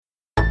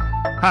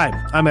Hi,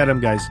 I'm Adam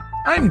Geis.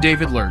 I'm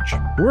David Lurch.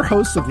 We're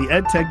hosts of the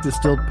EdTech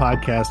Distilled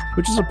podcast,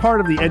 which is a part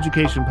of the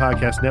Education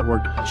Podcast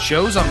Network.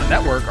 Shows on the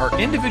network are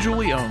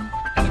individually owned,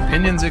 and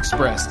opinions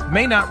expressed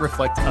may not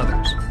reflect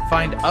others.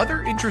 Find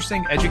other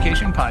interesting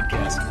education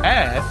podcasts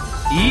at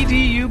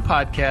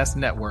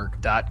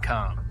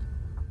edupodcastnetwork.com.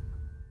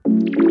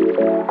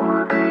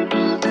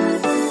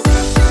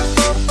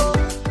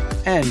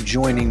 And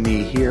joining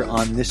me here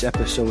on this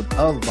episode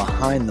of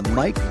Behind the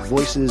Mic,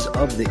 Voices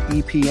of the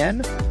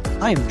EPN,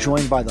 I am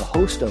joined by the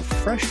host of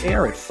Fresh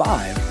Air at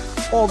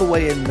 5, all the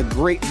way in the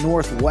great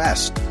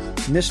Northwest,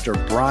 Mr.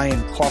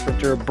 Brian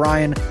Carpenter.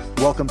 Brian,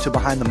 welcome to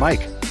Behind the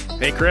Mic.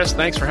 Hey, Chris.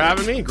 Thanks for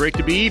having me. Great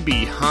to be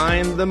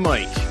behind the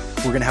mic.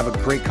 We're going to have a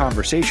great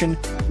conversation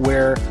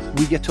where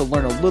we get to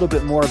learn a little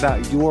bit more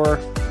about your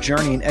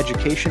journey in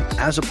education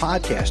as a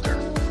podcaster.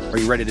 Are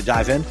you ready to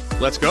dive in?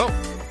 Let's go.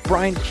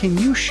 Brian, can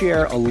you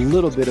share a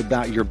little bit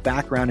about your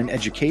background in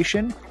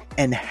education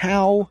and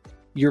how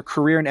your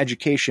career in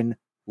education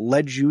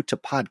led you to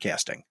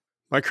podcasting?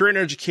 My career in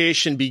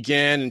education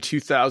began in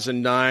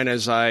 2009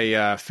 as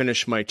I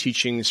finished my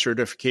teaching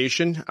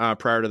certification.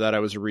 Prior to that, I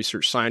was a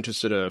research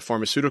scientist at a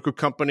pharmaceutical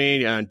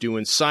company,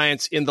 doing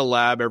science in the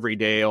lab every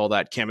day, all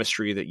that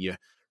chemistry that you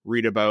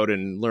read about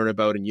and learn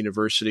about in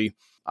university.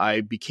 I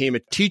became a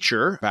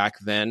teacher back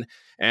then,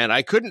 and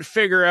I couldn't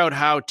figure out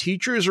how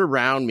teachers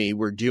around me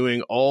were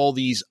doing all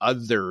these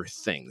other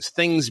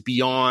things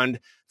beyond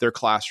their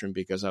classroom,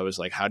 because I was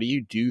like, how do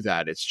you do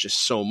that? It's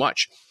just so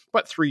much.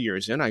 But 3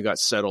 years in, I got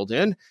settled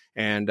in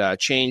and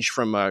changed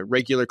from a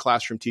regular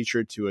classroom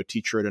teacher to a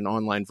teacher at an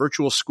online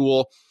virtual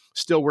school,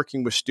 still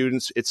working with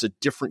students. It's a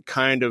different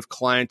kind of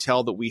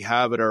clientele that we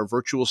have at our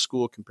virtual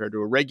school compared to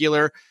a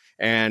regular.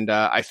 And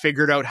I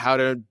figured out how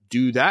to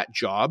do that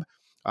job.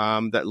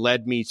 That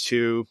led me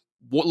to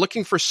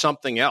looking for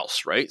something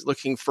else, right?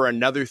 Looking for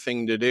another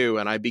thing to do.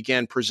 And I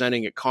began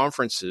presenting at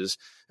conferences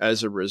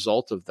as a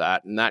result of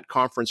that. And that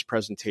conference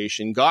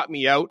presentation got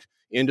me out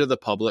into the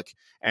public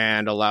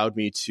and allowed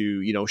me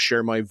to,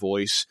 share my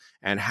voice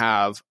and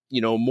have,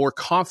 more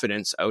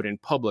confidence out in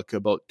public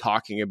about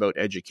talking about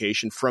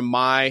education from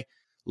my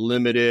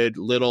limited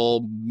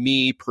little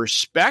me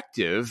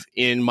perspective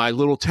in my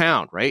little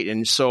town, right?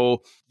 And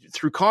so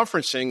through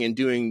conferencing and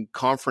doing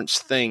conference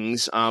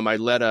things,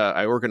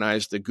 I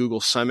organized the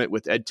Google Summit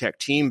with EdTech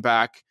team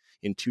back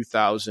in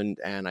 2000,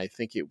 and I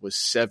think it was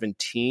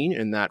 17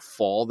 in that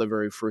fall, the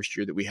very first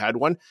year that we had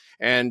one.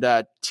 And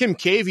Tim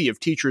Cavey of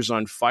Teachers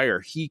on Fire,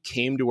 he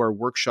came to our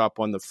workshop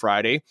on the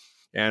Friday,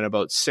 and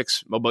about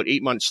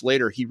 8 months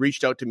later, he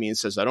reached out to me and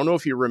says, I don't know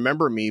if you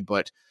remember me,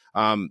 but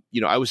I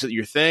was at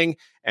your thing,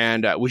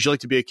 and would you like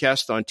to be a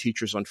guest on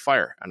Teachers on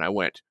Fire? And I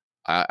went,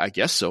 I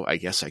guess so. I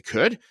guess I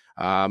could.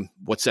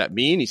 What's that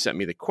mean? He sent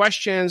me the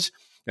questions,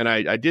 and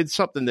I did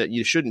something that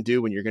you shouldn't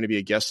do when you're going to be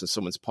a guest on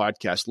someone's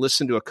podcast.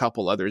 Listen to a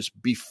couple others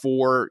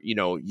before,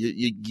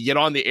 you get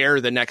on the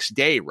air the next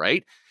day,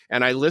 right?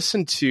 And I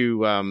listened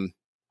to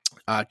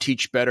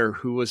Teach Better.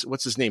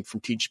 What's his name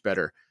from Teach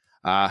Better?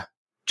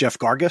 Jeff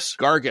Gargas?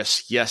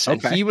 Gargas, yes.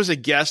 Okay. And he was a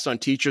guest on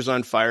Teachers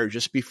on Fire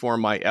just before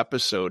my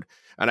episode.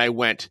 And I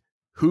went,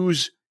 I'm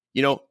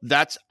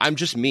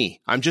just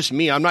me. I'm just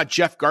me. I'm not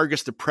Jeff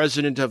Gargas, the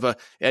president of a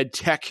ed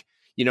tech,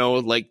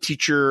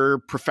 teacher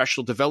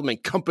professional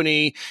development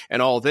company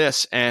and all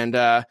this. And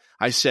I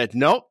said,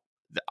 nope,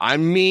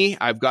 I'm me.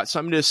 I've got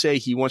something to say.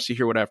 He wants to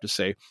hear what I have to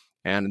say.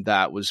 And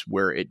that was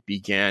where it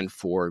began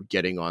for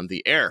getting on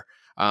the air.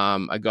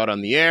 I got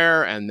on the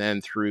air, and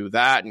then through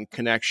that and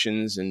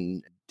connections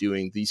and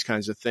doing these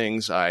kinds of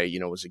things, I,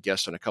 was a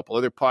guest on a couple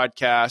other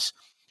podcasts.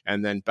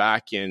 And then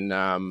back in,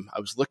 I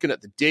was looking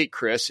at the date,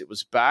 Chris, it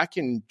was back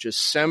in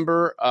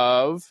December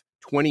of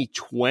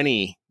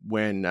 2020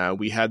 when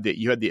you had the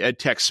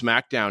EdTech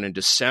Smackdown in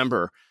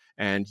December,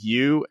 and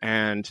you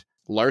and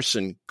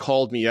Larson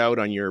called me out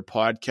on your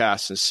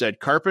podcast and said,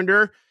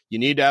 Carpenter, you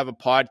need to have a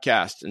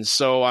podcast. And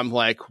so I'm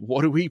like,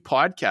 what do we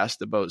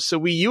podcast about?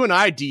 So you and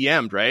I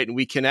DM'd, right? And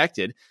we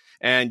connected,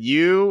 and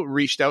you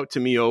reached out to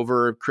me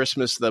over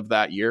Christmas of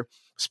that year,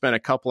 spent a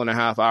couple and a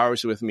half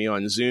hours with me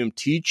on Zoom,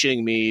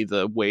 teaching me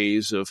the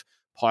ways of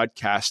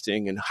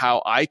podcasting and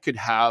how I could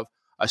have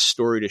a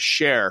story to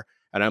share.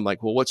 And I'm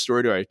like, well, what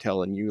story do I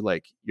tell? And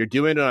you're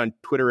doing it on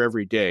Twitter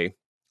every day.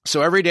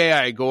 So every day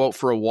I go out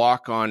for a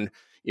walk in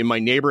my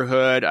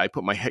neighborhood. I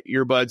put my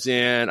earbuds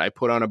in. I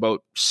put on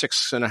about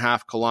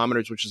 6.5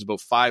 kilometers, which is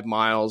about 5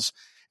 miles.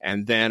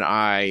 And then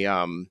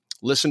I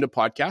listen to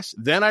podcasts.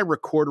 Then I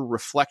record a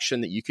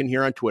reflection that you can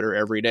hear on Twitter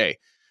every day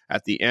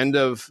at the end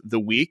of the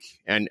week.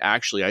 And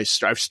actually, I've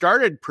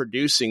started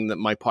producing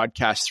my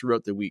podcast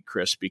throughout the week,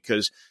 Chris,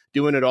 because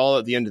doing it all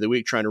at the end of the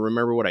week, trying to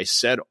remember what I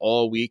said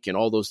all week and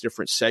all those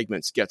different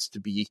segments gets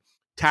to be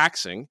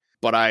taxing.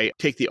 But I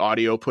take the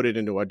audio, put it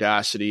into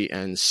Audacity,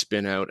 and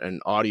spin out an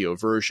audio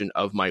version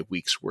of my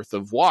week's worth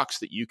of walks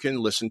that you can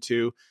listen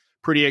to.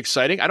 Pretty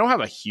exciting. I don't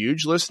have a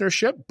huge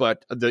listenership,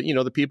 but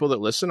the people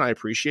that listen, I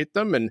appreciate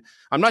them. And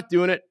I'm not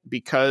doing it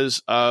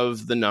because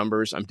of the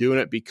numbers. I'm doing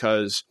it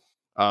because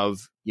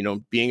of,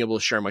 being able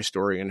to share my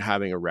story and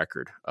having a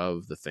record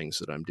of the things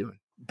that I'm doing.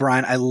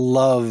 Brian, I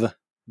love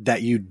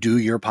that you do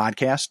your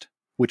podcast,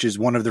 which is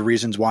one of the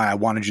reasons why I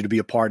wanted you to be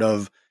a part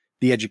of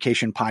the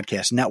Education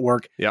Podcast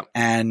Network. Yep.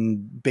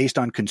 And based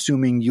on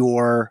consuming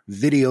your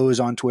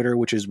videos on Twitter,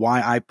 which is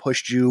why I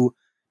pushed you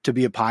to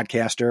be a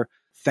podcaster.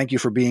 Thank you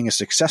for being a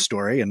success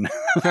story and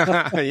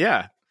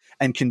yeah,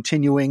 and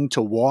continuing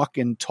to walk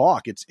and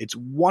talk. It's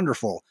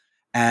wonderful.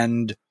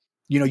 And,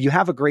 you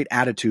have a great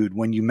attitude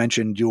when you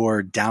mentioned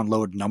your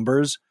download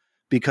numbers,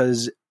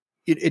 because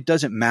it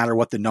doesn't matter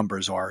what the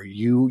numbers are.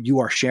 You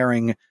are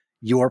sharing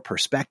your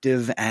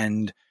perspective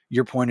and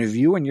your point of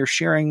view, and you're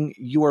sharing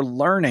your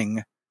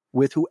learning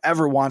with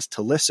whoever wants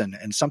to listen.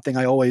 And something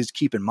I always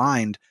keep in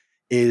mind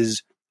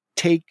is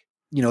take,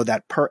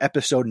 that per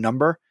episode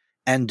number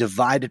and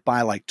divide it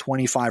by like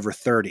 25 or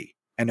 30.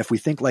 And if we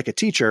think like a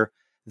teacher,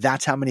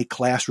 that's how many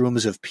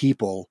classrooms of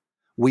people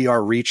we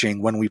are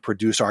reaching when we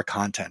produce our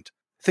content.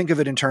 Think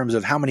of it in terms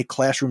of how many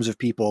classrooms of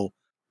people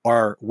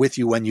are with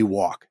you when you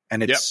walk.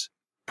 And it's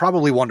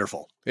probably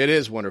wonderful. It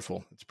is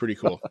wonderful. It's pretty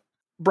cool.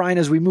 Brian,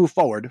 as we move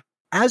forward,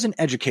 as an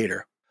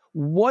educator,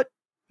 what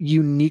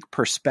unique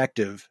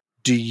perspective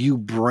do you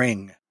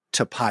bring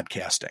to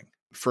podcasting?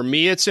 For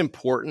me, it's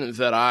important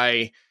that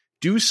I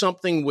do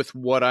something with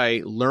what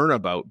I learn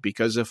about,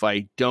 because if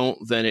I don't,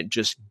 then it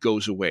just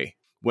goes away.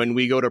 When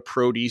we go to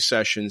Pro D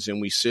sessions and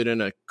we sit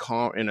in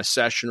a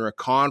session or a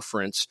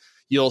conference,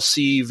 you'll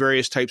see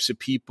various types of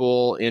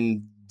people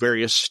in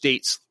various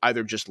states,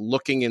 either just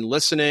looking and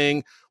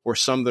listening, or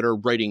some that are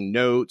writing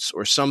notes,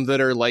 or some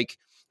that are like,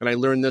 and I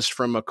learned this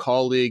from a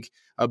colleague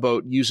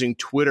about using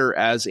Twitter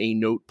as a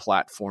note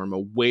platform, a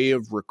way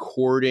of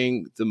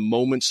recording the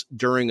moments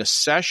during a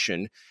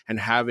session and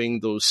having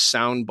those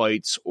sound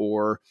bites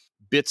or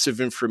bits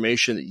of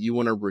information that you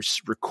want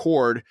to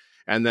record.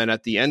 And then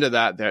at the end of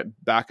that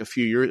back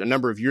a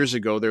number of years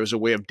ago, there was a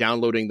way of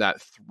downloading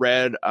that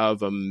thread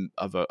of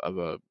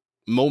a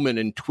moment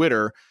in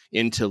Twitter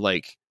into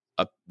like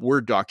a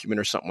Word document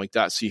or something like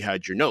that. So you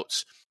had your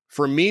notes.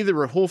 For me,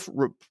 the whole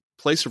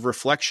place of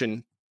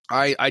reflection,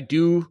 I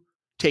do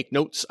take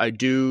notes. I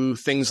do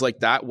things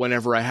like that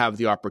whenever I have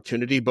the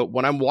opportunity. But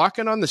when I'm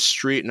walking on the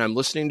street and I'm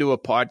listening to a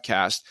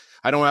podcast,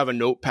 I don't have a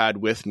notepad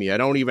with me. I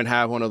don't even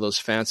have one of those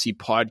fancy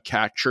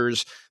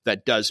podcatchers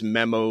that does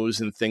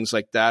memos and things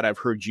like that. I've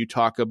heard you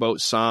talk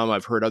about some.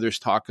 I've heard others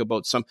talk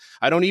about some.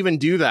 I don't even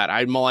do that.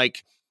 I'm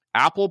like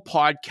Apple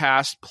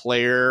Podcast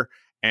Player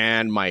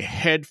and my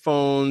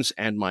headphones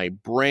and my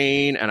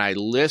brain, and I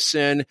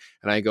listen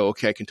and I go,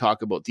 okay, I can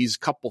talk about these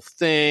couple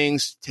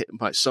things,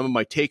 some of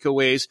my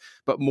takeaways,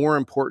 but more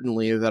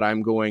importantly that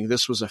I'm going,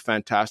 this was a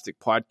fantastic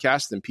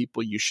podcast, and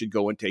people, you should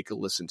go and take a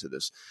listen to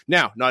this.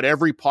 Now, not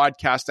every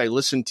podcast I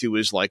listen to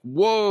is like,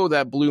 whoa,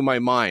 that blew my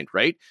mind,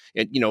 right?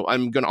 And,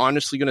 I'm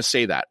honestly going to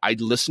say that. I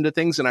listen to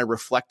things and I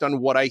reflect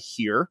on what I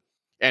hear.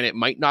 And it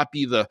might not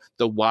be the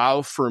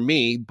wow for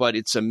me, but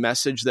it's a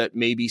message that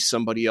maybe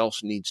somebody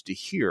else needs to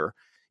hear.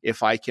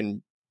 If I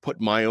can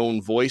put my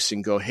own voice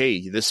and go,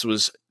 hey, this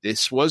was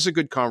a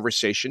good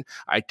conversation.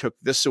 I took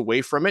this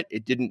away from it.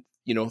 It didn't,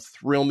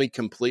 thrill me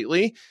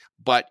completely,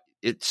 but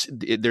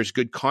there's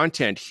good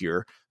content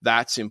here.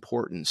 That's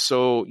important.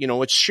 So,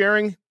 it's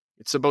sharing.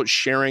 It's about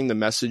sharing the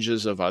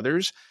messages of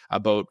others,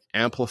 about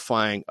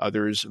amplifying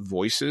others'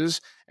 voices,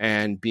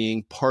 and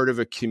being part of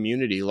a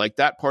community. Like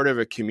that part of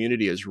a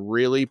community has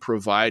really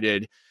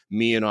provided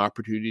me an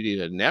opportunity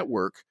to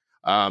network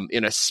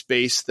in a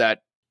space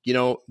that,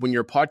 when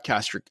you're a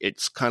podcaster,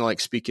 it's kind of like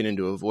speaking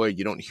into a void.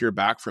 You don't hear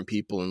back from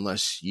people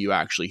unless you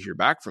actually hear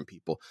back from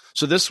people.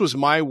 So this was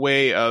my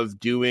way of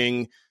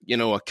doing,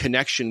 a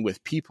connection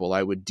with people.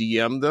 I would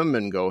DM them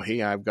and go,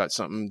 hey, I've got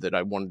something that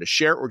I wanted to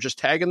share, or just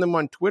tagging them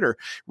on Twitter,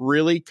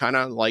 really kind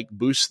of like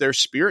boost their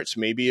spirits,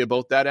 maybe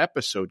about that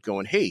episode,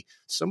 going, hey,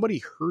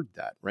 somebody heard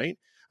that, right?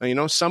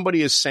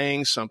 Somebody is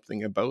saying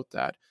something about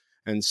that.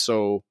 And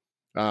so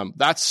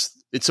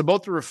it's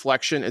about the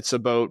reflection. It's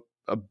about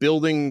a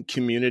building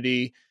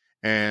community.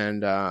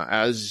 And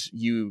as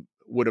you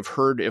would have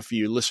heard if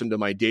you listened to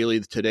my daily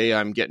today,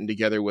 I'm getting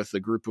together with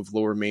a group of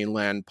Lower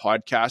Mainland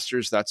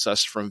podcasters. That's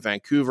us from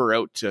Vancouver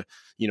out to,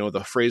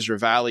 the Fraser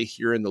Valley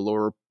here in the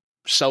lower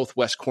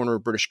southwest corner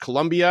of British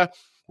Columbia.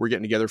 We're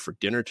getting together for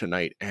dinner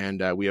tonight.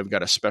 And we have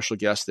got a special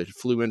guest that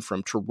flew in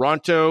from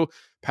Toronto,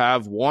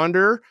 Pav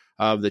Wander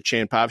of the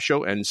Chan Pav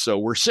Show. And so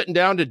we're sitting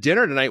down to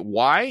dinner tonight.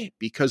 Why?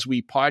 Because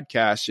we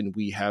podcast and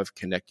we have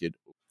connected.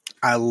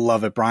 I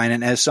love it, Brian.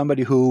 And as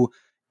somebody who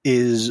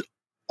is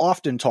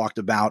often talked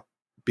about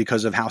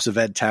because of House of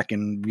Ed Tech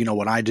and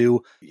what I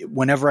do,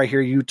 whenever I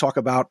hear you talk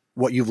about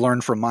what you've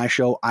learned from my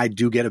show, I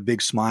do get a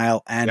big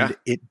smile, and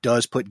it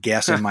does put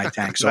gas in my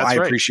tank. So I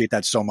appreciate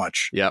that so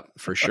much. Yep,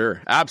 for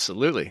sure.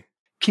 Absolutely.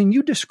 Can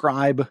you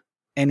describe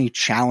any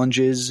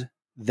challenges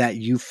that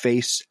you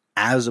face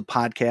as a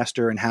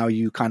podcaster and how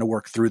you kind of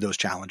work through those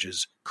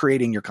challenges,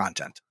 creating your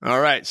content? All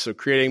right. So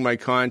creating my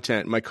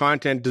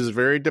content is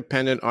very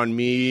dependent on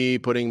me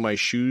putting my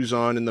shoes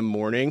on in the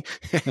morning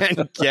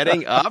and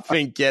getting up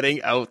and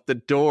getting out the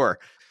door.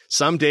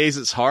 Some days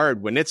it's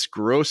hard when it's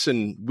gross,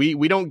 and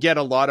we don't get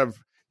a lot of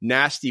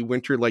nasty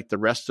winter like the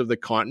rest of the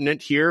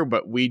continent here,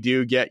 but we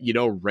do get,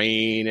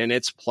 rain and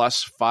it's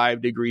plus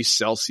 5 degrees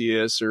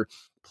Celsius or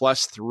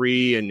plus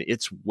 3 and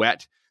it's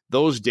wet.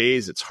 Those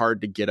days, it's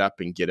hard to get up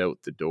and get out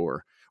the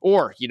door.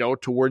 Or,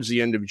 towards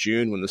the end of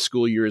June when the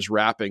school year is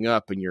wrapping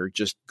up and you're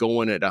just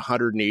going at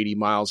 180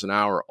 miles an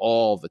hour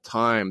all the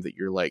time, that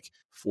you're like,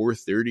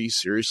 4:30,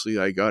 seriously,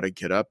 I got to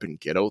get up and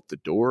get out the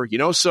door.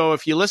 So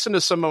if you listen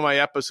to some of my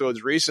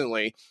episodes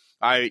recently,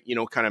 I,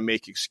 kind of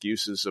make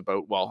excuses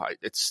about,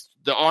 it's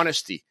the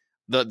honesty.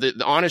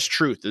 The honest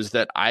truth is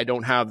that I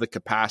don't have the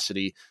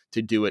capacity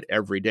to do it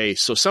every day.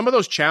 So some of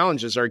those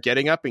challenges are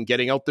getting up and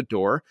getting out the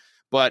door.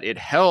 But it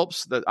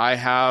helps that I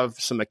have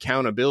some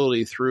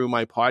accountability through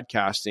my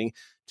podcasting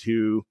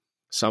to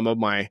some of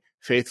my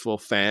faithful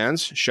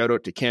fans. Shout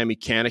out to Cami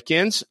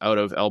Cannikins out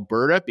of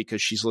Alberta,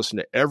 because she's listened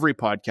to every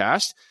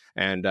podcast,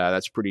 and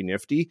that's pretty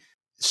nifty.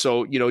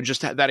 So,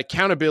 just that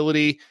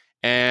accountability,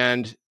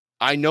 and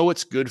I know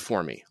it's good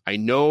for me. I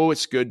know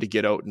it's good to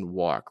get out and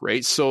walk,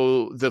 right?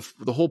 So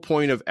the whole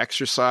point of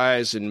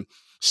exercise and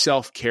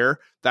self-care,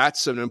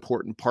 that's an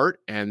important part,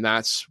 and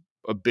that's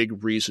a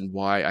big reason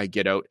why I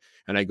get out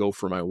and I go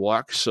for my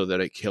walk, so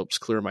that it helps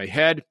clear my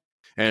head.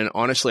 And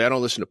honestly, I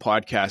don't listen to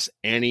podcasts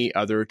any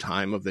other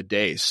time of the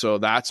day. So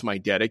that's my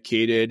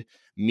dedicated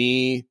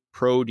me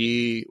pro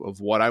D of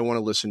what I want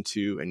to listen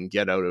to and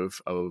get out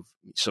of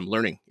some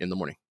learning in the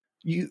morning.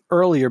 You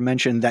earlier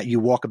mentioned that you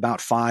walk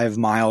about 5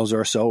 miles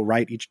or so,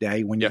 right, each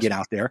day when you get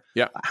out there.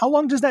 Yeah. How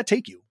long does that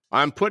take you?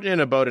 I'm putting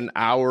in about an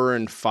hour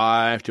and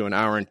 5 to an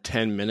hour and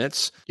 10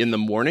 minutes in the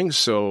morning.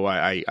 So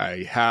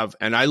I have,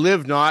 and I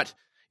live not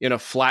in a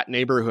flat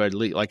neighborhood,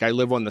 like I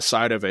live on the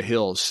side of a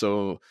hill.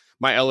 So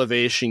my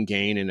elevation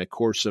gain in the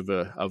course of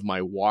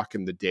my walk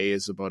in the day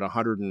is about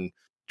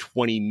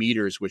 120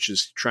 meters,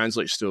 which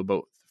translates to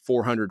about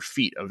 400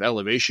 feet of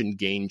elevation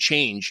gain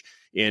change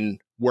in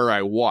where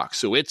I walk.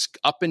 So it's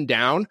up and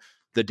down.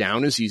 The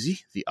down is easy.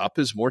 The up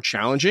is more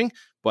challenging,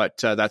 but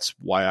that's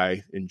why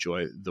I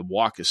enjoy the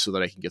walk, is so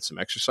that I can get some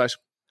exercise.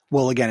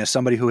 Well, again, as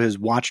somebody who has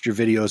watched your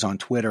videos on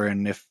Twitter,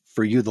 and if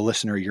for you, the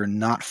listener, you're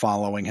not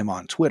following him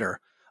on Twitter,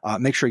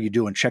 make sure you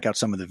do and check out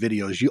some of the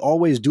videos. You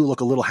always do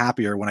look a little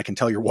happier when I can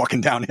tell you're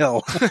walking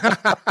downhill.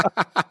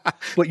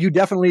 But you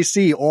definitely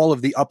see all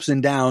of the ups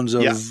and downs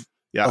of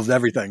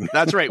everything.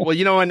 That's right.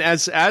 Well, and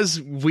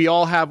as we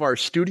all have our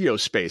studio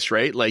space,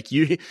 right? Like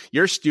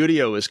your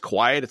studio is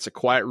quiet. It's a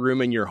quiet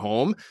room in your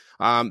home.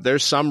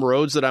 There's some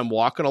roads that I'm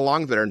walking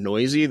along that are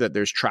noisy, that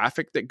there's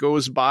traffic that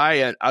goes by,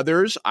 and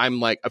others I'm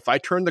like, if I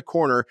turn the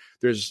corner,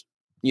 there's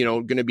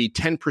going to be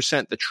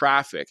 10% the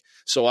traffic.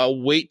 So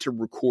I'll wait to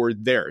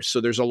record there.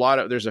 So there's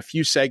a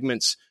few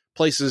segments,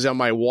 places on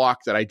my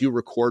walk that I do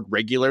record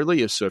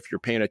regularly. So if you're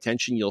paying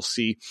attention, you'll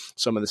see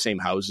some of the same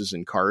houses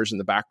and cars in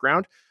the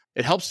background.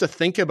 It helps to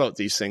think about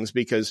these things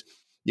because,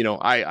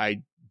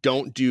 I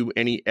don't do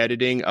any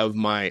editing of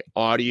my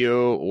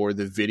audio or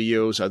the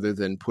videos other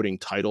than putting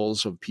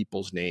titles of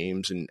people's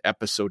names and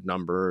episode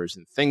numbers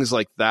and things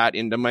like that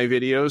into my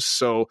videos.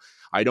 So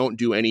I don't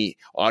do any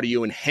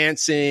audio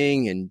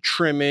enhancing and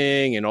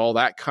trimming and all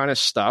that kind of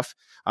stuff.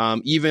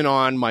 Even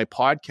on my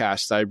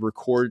podcast,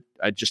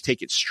 I just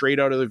take it straight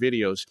out of the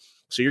videos.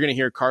 So you're going to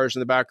hear cars in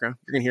the background.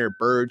 You're going to hear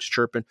birds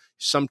chirping,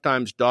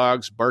 sometimes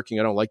dogs barking.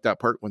 I don't like that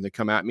part when they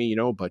come at me,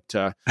 but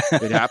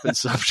it happens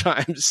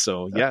sometimes.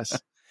 So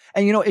yes.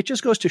 And, it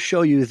just goes to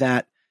show you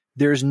that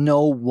there's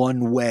no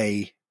one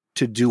way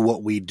to do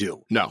what we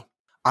do. No.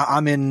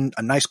 I'm in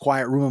a nice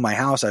quiet room in my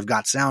house. I've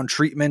got sound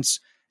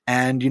treatments,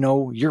 and,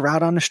 you're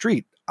out on the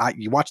street.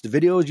 You watch the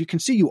videos, you can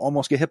see you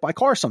almost get hit by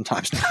cars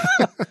sometimes,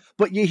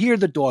 but you hear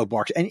the dog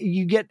barks and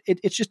you get it.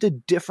 It's just a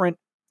different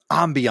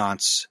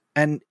ambiance,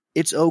 and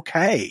it's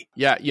okay.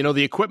 Yeah.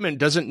 The equipment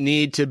doesn't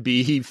need to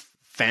be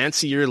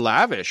fancy or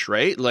lavish,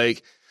 right?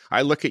 Like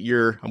I look at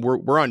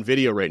we're on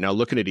video right now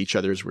looking at each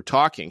other as we're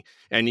talking.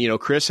 And,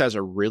 Chris has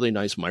a really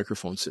nice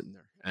microphone sitting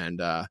there,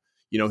 and,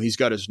 he's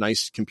got his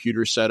nice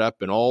computer set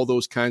up and all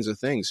those kinds of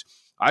things.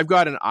 I've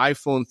got an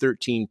iPhone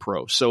 13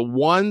 Pro. So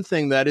one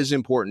thing that is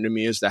important to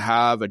me is to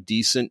have a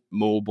decent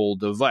mobile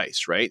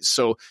device, right?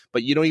 So,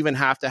 but you don't even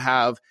have to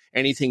have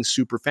anything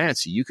super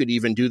fancy. You could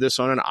even do this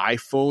on an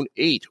iPhone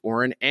 8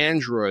 or an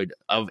Android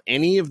of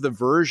any of the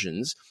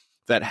versions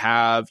that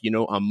have,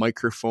 a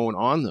microphone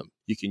on them.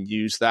 You can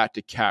use that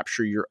to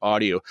capture your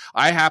audio.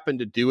 I happen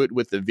to do it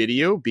with the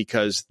video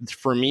because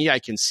for me, I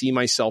can see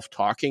myself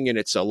talking and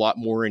it's a lot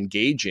more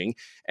engaging,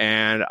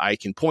 and I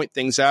can point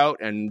things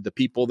out, and the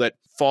people that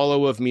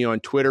follow of me on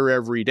Twitter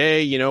every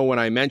day, when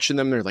I mention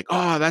them, they're like,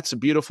 oh, that's a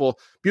beautiful,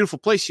 beautiful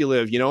place you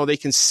live. They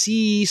can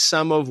see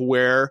some of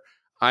where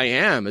I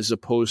am, as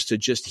opposed to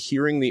just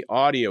hearing the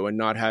audio and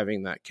not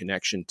having that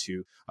connection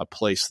to a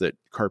place that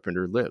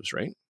Carpenter lives,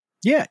 right?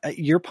 Yeah.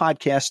 Your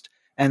podcast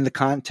and the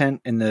content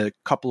and the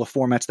couple of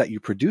formats that you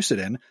produce it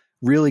in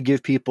really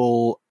give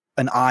people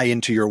an eye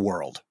into your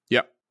world.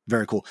 Yep.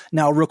 Very cool.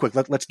 Now, real quick,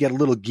 let's get a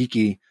little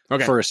geeky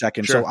for a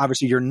second. Sure. So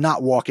obviously you're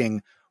not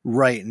walking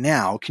right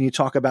now. Can you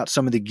talk about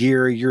some of the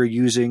gear you're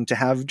using to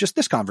have just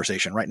this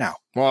conversation right now?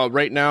 Well,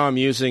 right now I'm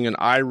using an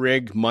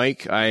iRig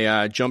mic.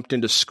 I jumped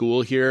into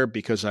school here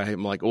because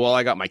I'm like, well,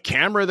 I got my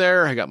camera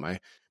there. I got my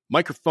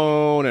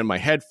microphone and my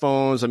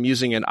headphones. I'm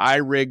using an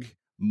iRig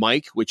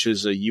mic, which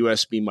is a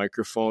USB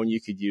microphone. You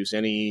could use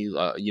any,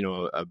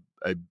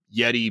 a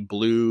Yeti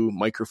Blue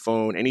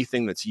microphone,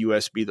 anything that's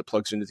USB that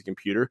plugs into the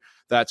computer.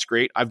 That's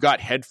great. I've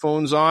got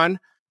headphones on.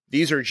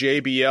 These are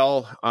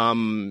JBL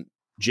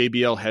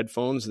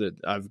headphones that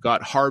I've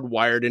got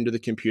hardwired into the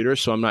computer,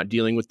 so I'm not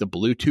dealing with the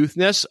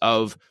Bluetoothness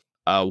of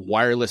a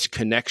wireless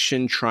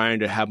connection, trying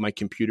to have my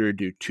computer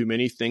do too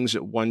many things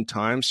at one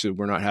time, so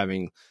we're not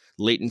having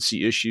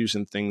latency issues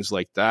and things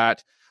like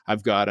that.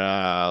 I've got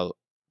a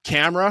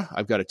camera.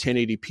 I've got a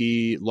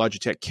 1080p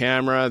Logitech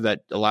camera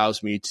that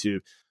allows me to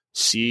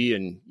see,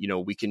 and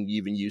we can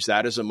even use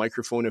that as a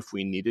microphone if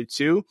we needed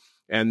to.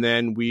 And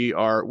then we're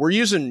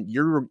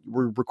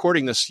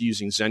recording this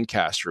using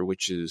Zencaster,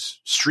 which is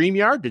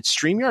StreamYard. Did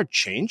StreamYard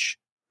change?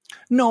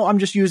 No, I'm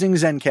just using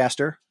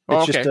Zencaster.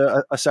 It's okay.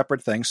 just a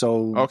separate thing.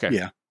 So okay.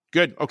 Yeah.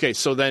 Good. Okay.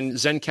 So then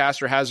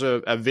Zencaster has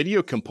a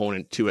video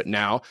component to it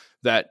now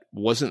that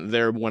wasn't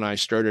there when I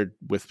started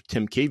with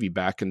Tim Cavey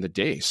back in the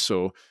day.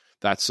 So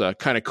that's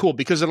kind of cool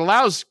because it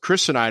allows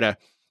Chris and I to,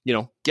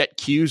 get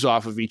cues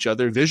off of each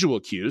other, visual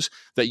cues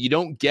that you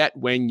don't get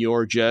when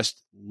you're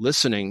just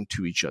listening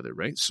to each other,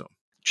 right? So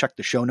check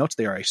the show notes.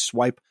 They are a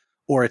swipe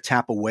or a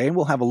tap away. And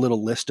we'll have a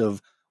little list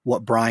of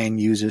what Brian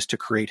uses to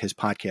create his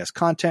podcast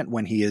content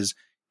when he is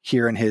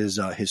here in his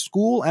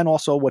school, and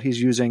also what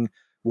he's using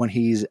when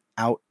he's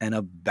out and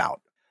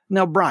about.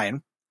 Now,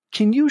 Brian,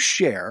 can you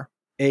share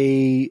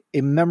a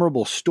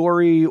memorable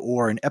story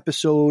or an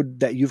episode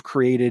that you've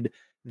created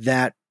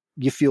that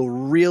you feel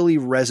really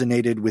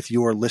resonated with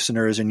your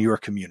listeners and your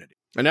community?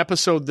 An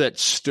episode that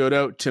stood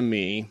out to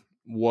me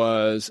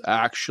was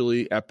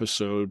actually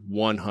episode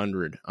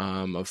 100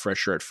 of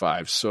Fresh Air at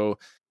 5. So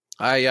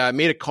I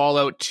made a call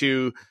out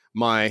to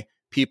my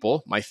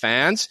people, my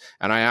fans,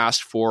 and I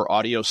asked for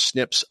audio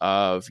snips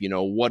of,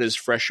 what has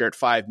Fresh Air at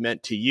 5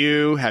 meant to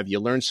you? Have you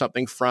learned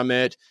something from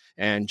it?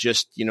 And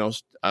just,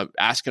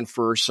 asking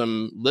for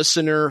some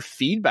listener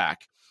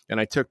feedback. And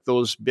I took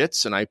those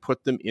bits and I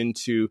put them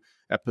into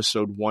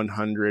episode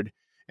 100,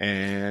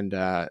 and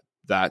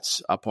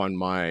that's up on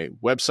my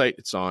website.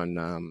 It's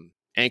on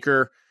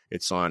Anchor.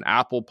 It's on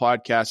Apple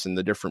Podcasts and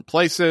the different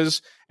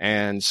places.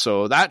 And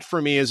so that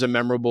for me is a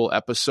memorable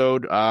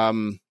episode.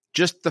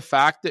 Just the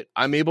fact that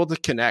I'm able to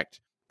connect,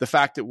 the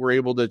fact that we're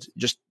able to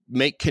just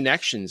make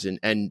connections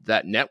and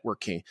that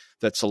networking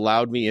that's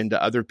allowed me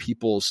into other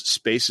people's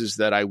spaces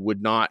that I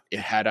would not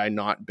had I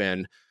not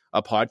been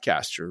a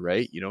podcaster,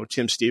 right?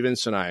 Tim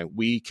Stevens and I,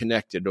 we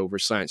connected over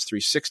Science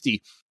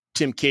 360.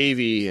 Tim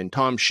Cavey and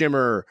Tom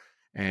Schimmer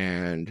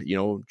and,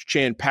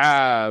 Chan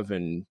Pav,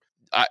 and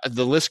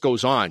the list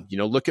goes on.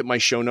 Look at my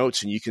show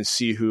notes and you can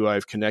see who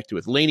I've connected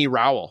with. Lainey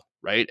Rowell,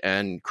 right?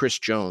 And Chris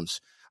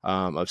Jones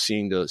of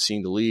Seeing the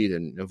Lead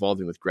and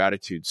Evolving with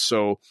Gratitude.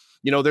 So,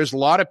 there's a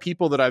lot of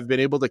people that I've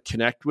been able to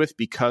connect with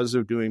because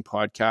of doing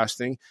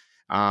podcasting.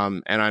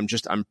 And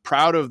I'm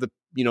proud of the,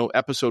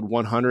 episode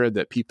 100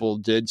 that people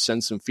did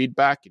send some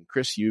feedback. And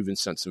Chris, you even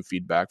sent some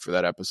feedback for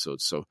that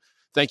episode. So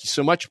thank you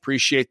so much.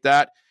 Appreciate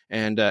that.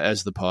 And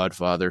as the pod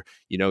father,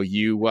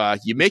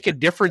 you make a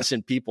difference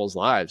in people's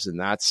lives, and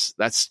that's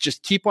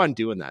just keep on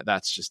doing that.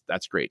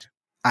 That's great.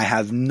 I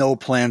have no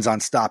plans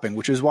on stopping,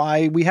 which is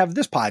why we have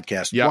this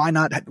podcast. Yep.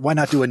 Why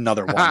not do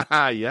another one?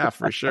 Yeah,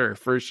 for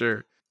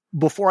sure.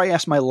 Before I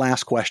ask my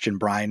last question,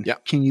 Brian,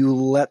 yep. Can you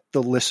let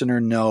the listener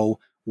know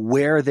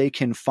where they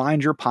can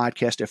find your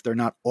podcast if they're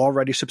not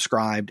already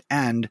subscribed,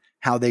 and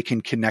how they can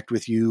connect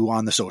with you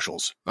on the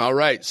socials? All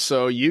right.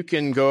 So you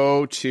can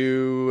go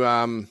to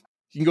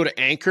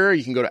Anchor,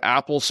 you can go to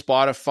Apple,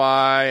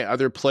 Spotify,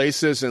 other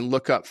places, and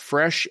look up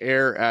Fresh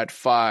Air at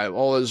 5,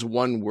 all as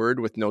one word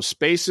with no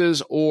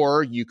spaces,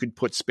 or you could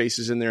put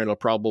spaces in there and it'll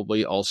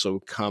probably also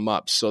come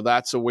up. So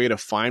that's a way to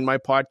find my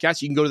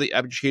podcast. You can go to the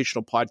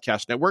Educational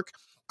Podcast Network,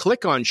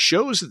 click on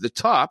shows at the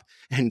top,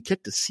 and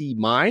get to see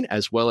mine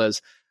as well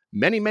as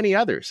many, many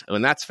others.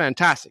 And that's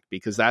fantastic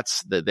because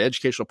that's the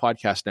Educational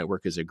Podcast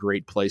Network is a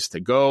great place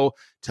to go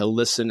to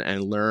listen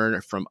and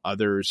learn from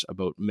others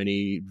about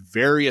many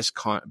various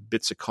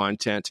bits of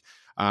content.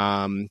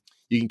 You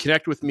can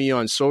connect with me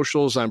on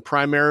socials. I'm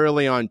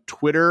primarily on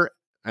Twitter,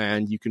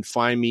 and you can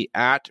find me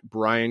at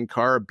Brian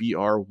Carr,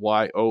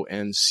 BRYONCAR,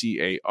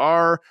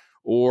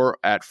 or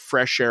at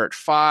Fresh Air at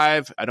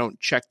 5. I don't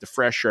check the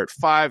Fresh Air at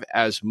 5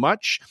 as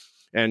much.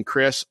 And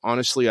Chris,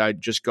 honestly, I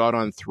just got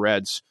on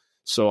Threads.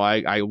 So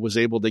I was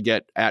able to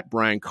get at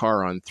Brian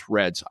Carr on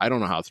Threads. I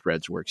don't know how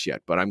Threads works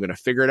yet, but I'm going to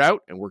figure it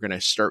out, and we're going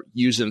to start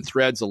using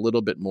Threads a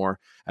little bit more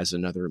as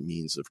another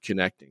means of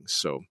connecting.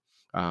 So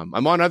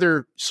I'm on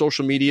other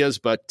social medias,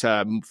 but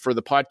for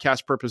the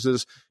podcast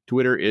purposes,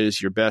 Twitter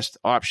is your best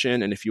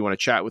option. And if you want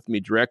to chat with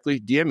me directly,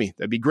 DM me.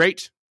 That'd be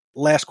great.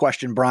 Last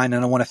question, Brian,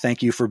 and I want to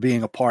thank you for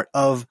being a part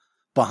of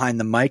Behind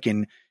the Mic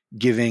and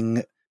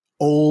giving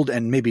old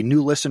and maybe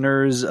new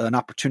listeners an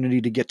opportunity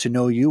to get to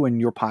know you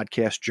and your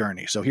podcast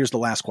journey. So here's the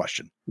last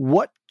question.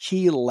 What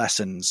key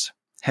lessons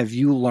have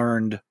you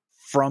learned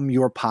from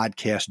your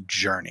podcast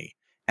journey?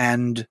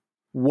 And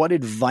what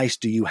advice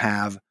do you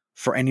have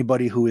for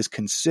anybody who is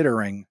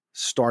considering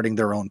starting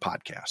their own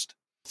podcast?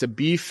 To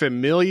be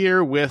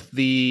familiar with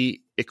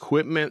the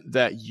equipment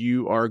that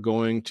you are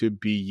going to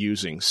be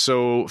using.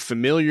 So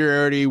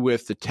familiarity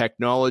with the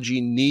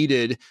technology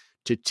needed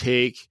to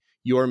take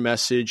your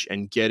message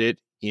and get it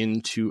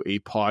into a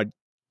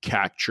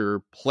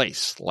podcatcher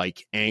place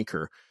like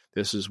Anchor.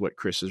 This is what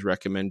Chris's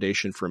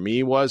recommendation for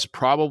me was,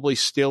 probably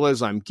still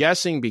is, I'm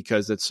guessing,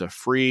 because it's a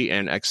free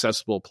and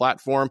accessible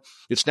platform.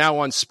 It's now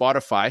on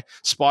Spotify.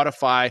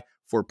 Spotify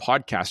for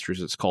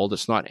podcasters, it's called.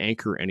 It's not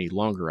Anchor any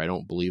longer. I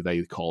don't believe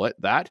they call it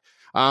that.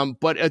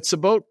 But it's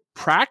about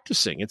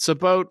practicing. It's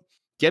about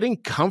getting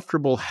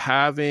comfortable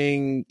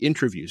having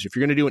interviews. If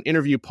you're going to do an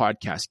interview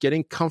podcast,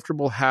 getting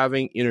comfortable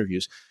having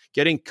interviews,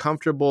 getting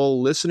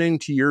comfortable listening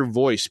to your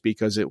voice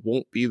because it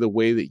won't be the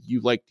way that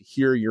you like to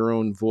hear your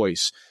own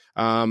voice.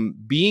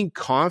 Being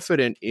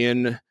confident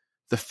in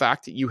the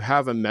fact that you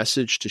have a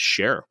message to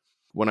share.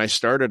 When I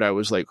started, I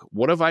was like,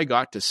 what have I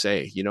got to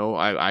say? You know,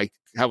 I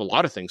have a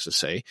lot of things to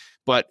say,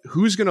 but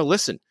who's going to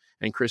listen?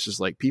 And Chris is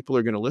like, people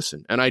are going to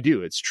listen. And I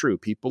do. It's true.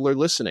 People are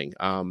listening.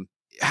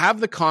 Have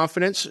the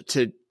confidence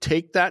to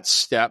take that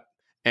step.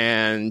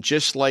 And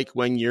just like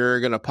when you're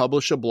going to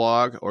publish a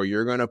blog or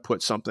you're going to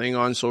put something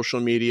on social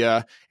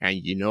media and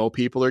you know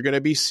people are going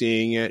to be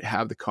seeing it,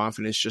 have the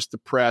confidence just to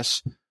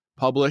press,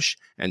 publish,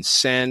 and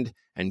send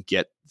and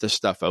get the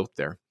stuff out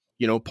there.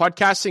 You know,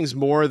 podcasting is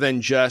more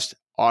than just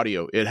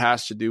audio. It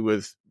has to do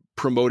with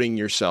promoting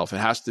yourself. It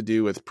has to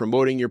do with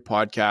promoting your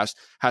podcast,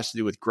 has to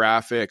do with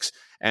graphics.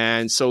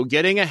 And so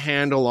getting a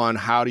handle on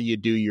how do you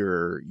do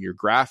your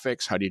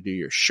graphics, how do you do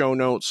your show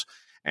notes,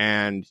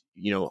 and,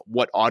 you know,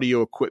 what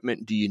audio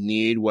equipment do you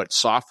need? What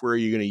software are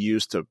you going to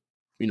use to,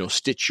 you know,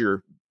 stitch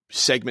your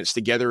segments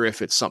together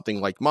if it's something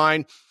like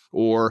mine,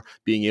 or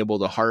being able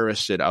to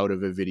harvest it out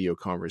of a video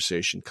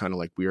conversation, kind of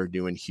like we are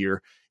doing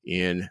here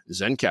in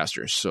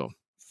Zencasters. So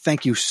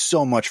thank you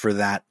so much for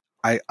that.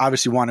 I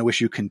obviously want to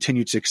wish you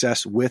continued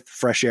success with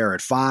Fresh Air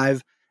at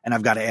 5. And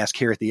I've got to ask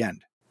here at the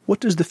end, what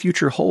does the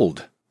future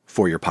hold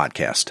for your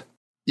podcast?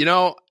 You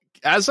know,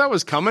 as I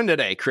was coming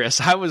today, Chris,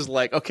 I was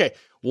like, okay,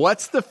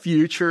 what's the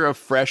future of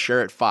Fresh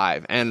Air at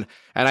 5? And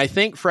I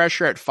think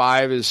Fresh Air at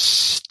 5 is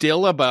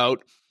still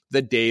about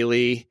the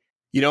daily.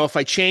 You know, if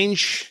I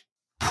change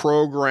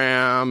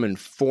program and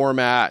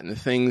format and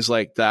things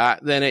like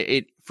that, then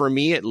it for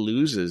me, it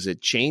loses,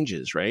 it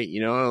changes, right?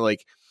 You know,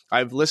 like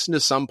I've listened to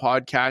some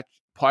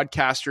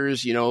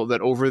podcasters, you know,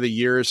 that over the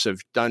years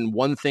have done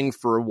one thing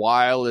for a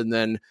while and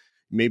then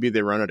maybe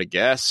they run out of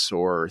guests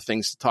or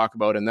things to talk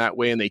about in that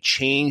way and they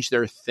change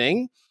their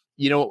thing.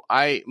 You know,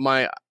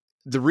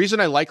 the reason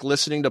I like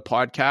listening to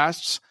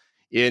podcasts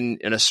in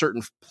a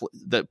certain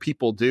that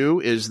people do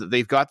is that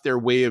they've got their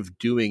way of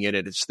doing it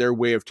and it's their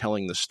way of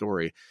telling the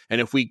story. And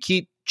if we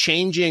keep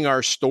changing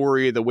our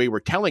story, the way we're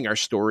telling our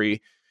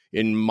story,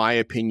 in my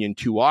opinion,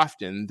 too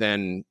often,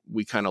 then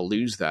we kind of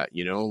lose that,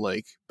 you know,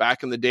 like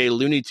back in the day,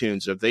 Looney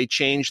Tunes, if they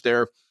changed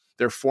their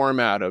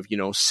format of, you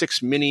know,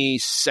 6 mini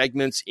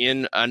segments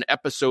in an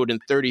episode in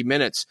 30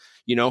 minutes,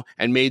 you know,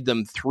 and made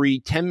them 3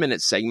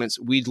 10-minute segments,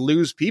 we'd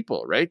lose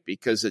people, right?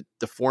 Because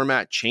the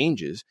format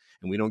changes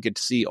and we don't get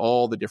to see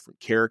all the different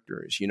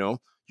characters, you know.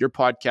 Your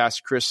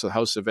podcast, Chris, the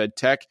House of Ed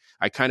Tech,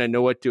 I kind of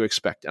know what to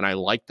expect. And I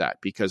like that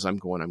because I'm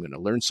going to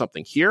learn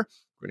something here.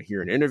 We're going to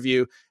hear an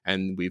interview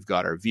and we've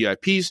got our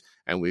VIPs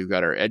and we've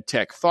got our Ed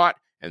Tech thought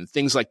and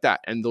things like that.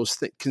 And those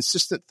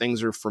consistent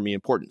things are for me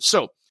important.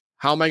 So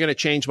how am I going to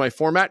change my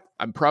format?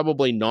 I'm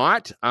probably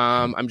not.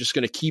 I'm just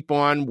going to keep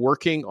on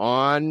working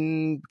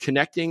on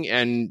connecting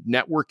and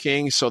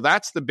networking. So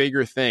that's the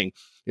bigger thing,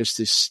 is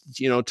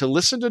to, you know, to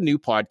listen to new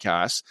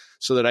podcasts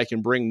so that I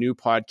can bring new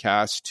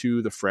podcasts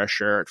to the Fresh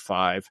Air at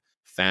 5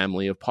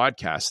 family of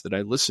podcasts that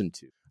I listen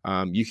to.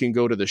 You can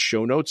go to the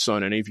show notes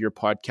on any of your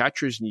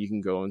podcatchers and you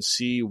can go and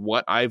see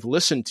what I've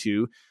listened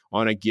to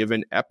on a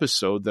given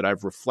episode that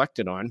I've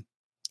reflected on.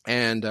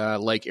 And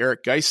like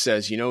Eric Geis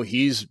says, you know,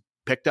 he's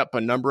picked up a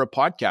number of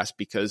podcasts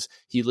because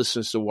he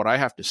listens to what I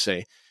have to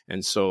say.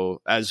 And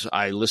so as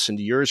I listen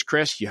to yours,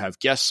 Chris, you have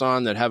guests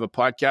on that have a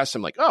podcast.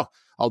 I'm like, oh,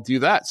 I'll do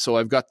that. So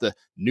I've got the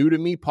new to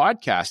me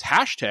podcast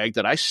hashtag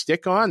that I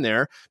stick on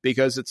there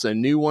because it's a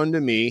new one to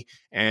me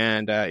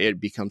and it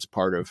becomes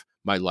part of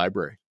my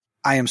library.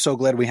 I am so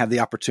glad we have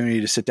the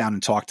opportunity to sit down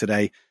and talk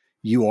today.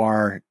 You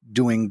are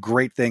doing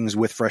great things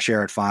with Fresh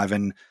Air at 5.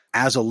 And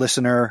as a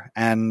listener,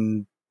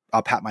 and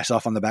I'll pat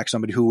myself on the back,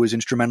 somebody who was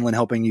instrumental in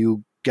helping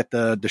you get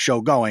the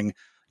show going,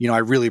 you know, I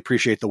really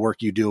appreciate the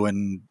work you do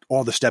and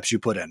all the steps you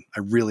put in. I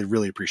really,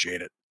 really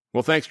appreciate it.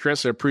 Well, thanks,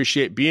 Chris. I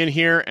appreciate being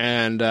here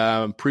and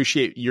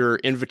appreciate your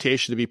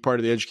invitation to be part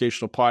of the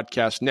Educational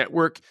Podcast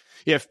Network.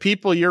 If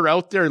people, you're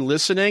out there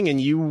listening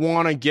and you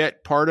want to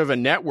get part of a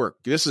network,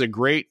 this is a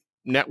great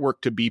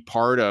network to be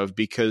part of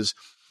because,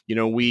 you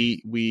know,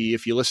 we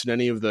if you listen to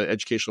any of the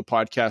educational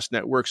podcast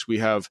networks, we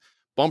have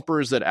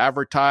bumpers that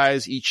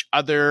advertise each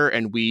other,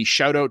 and we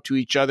shout out to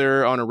each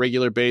other on a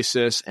regular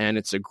basis. And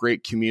it's a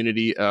great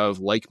community of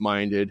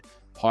like-minded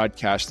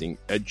podcasting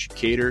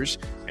educators.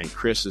 And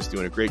Chris is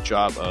doing a great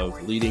job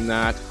of leading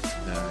that.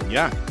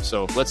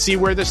 So let's see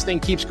where this thing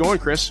keeps going,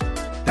 Chris.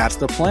 That's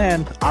the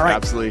plan. All right.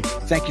 Absolutely.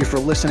 Thank you for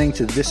listening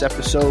to this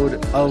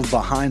episode of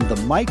Behind the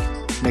Mic.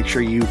 Make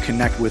sure you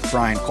connect with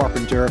Brian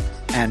Carpenter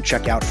and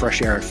check out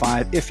Fresh Air at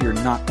 5 if you're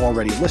not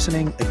already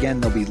listening. Again,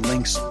 there'll be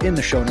links in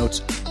the show notes,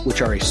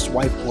 which are a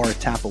swipe or a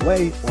tap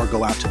away, or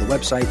go out to the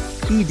website,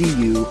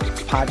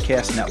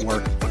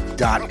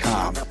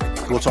 edupodcastnetwork.com.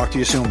 We'll talk to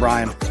you soon,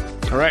 Brian.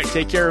 All right.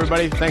 Take care,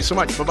 everybody. Thanks so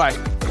much. Bye-bye.